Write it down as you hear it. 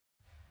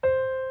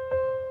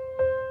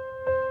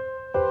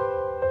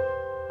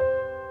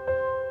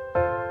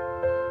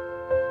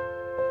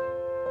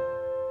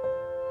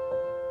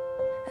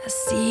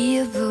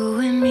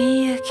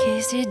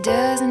Guess it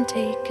doesn't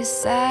take a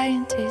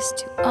scientist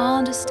to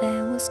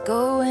understand what's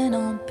going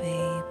on,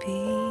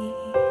 baby.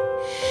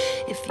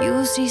 If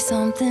you see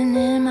something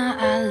in my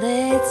eye,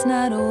 let's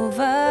not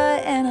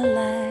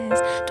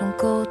overanalyze. Don't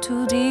go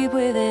too deep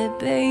with it,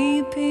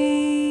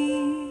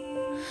 baby.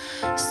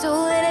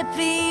 So let it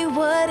be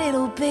what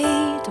it'll be.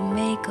 Don't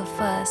make a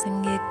fuss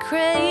and get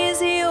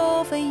crazy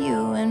over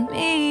you and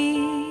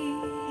me.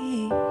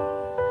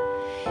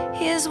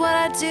 Here's what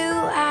I do,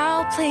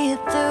 I'll play it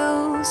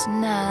through. It's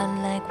not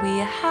like we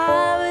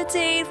have a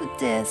date with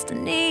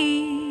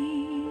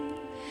destiny.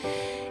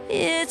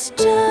 It's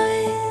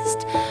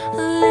just a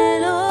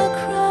little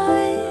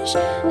crush,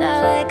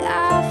 not like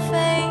I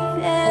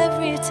faint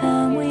every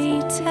time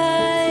we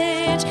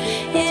touch.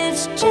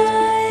 It's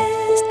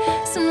just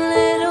some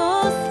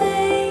little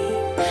thing,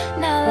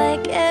 not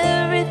like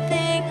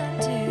everything I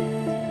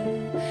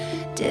do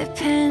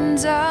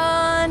depends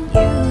on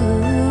you.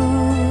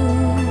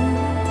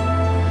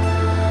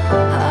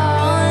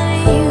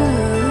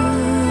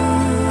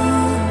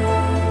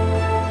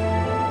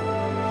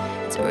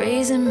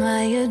 Raising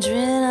my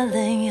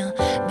adrenaline, you're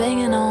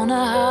banging on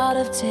a heart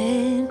of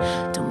tin.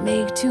 Don't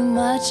make too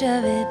much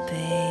of it,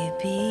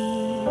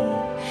 baby.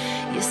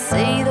 You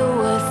say the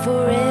word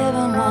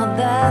forevermore,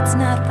 that's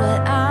not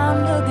what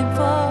I'm looking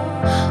for.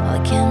 All I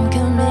can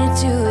commit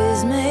to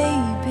is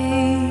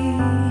maybe.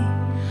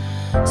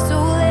 So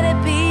let it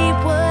be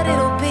what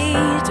it'll be.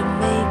 Don't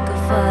make a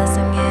fuss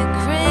and get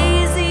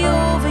crazy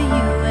over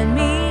you and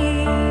me.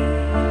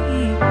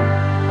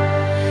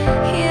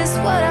 Here's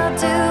what I'll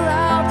do,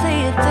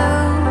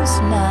 it's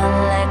not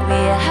like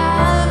we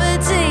have a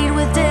date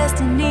with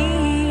destiny.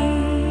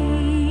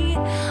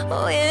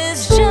 Oh,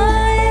 it's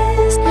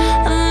just a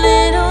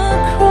little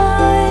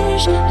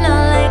crush,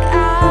 not like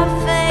I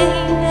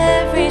faint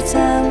every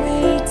time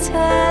we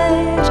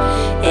touch.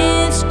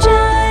 It's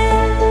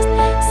just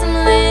some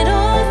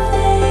little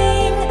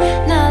thing,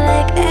 not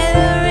like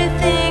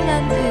everything I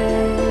do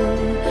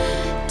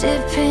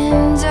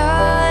depends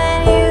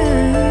on you.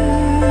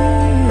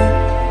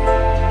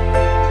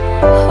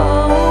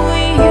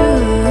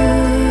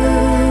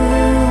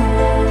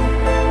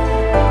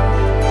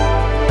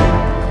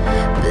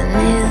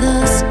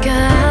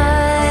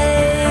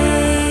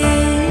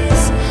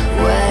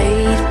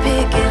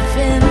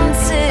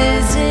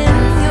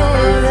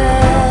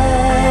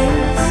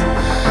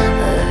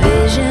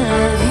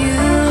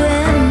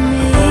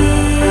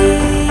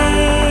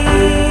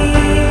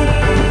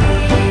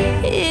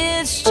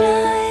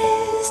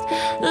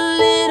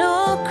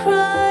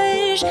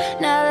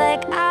 Not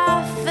like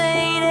I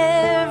faint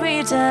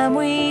every time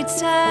we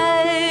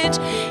touch.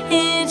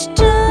 It's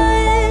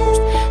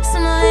just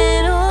some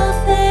little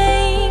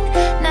thing,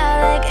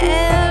 not like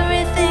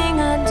everything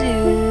I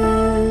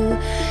do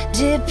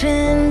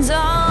depends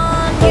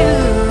on you.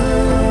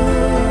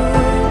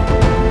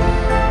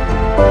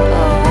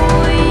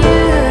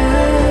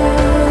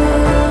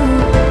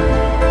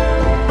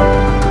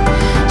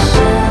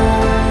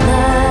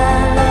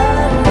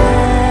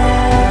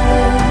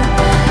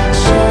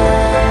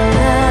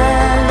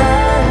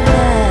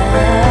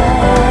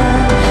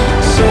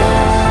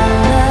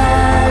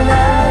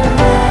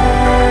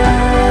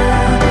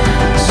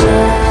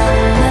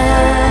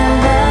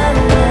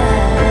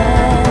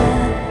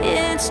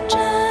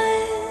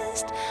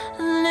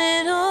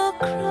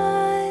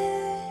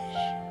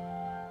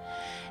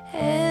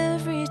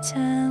 Every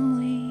time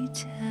we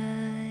touch.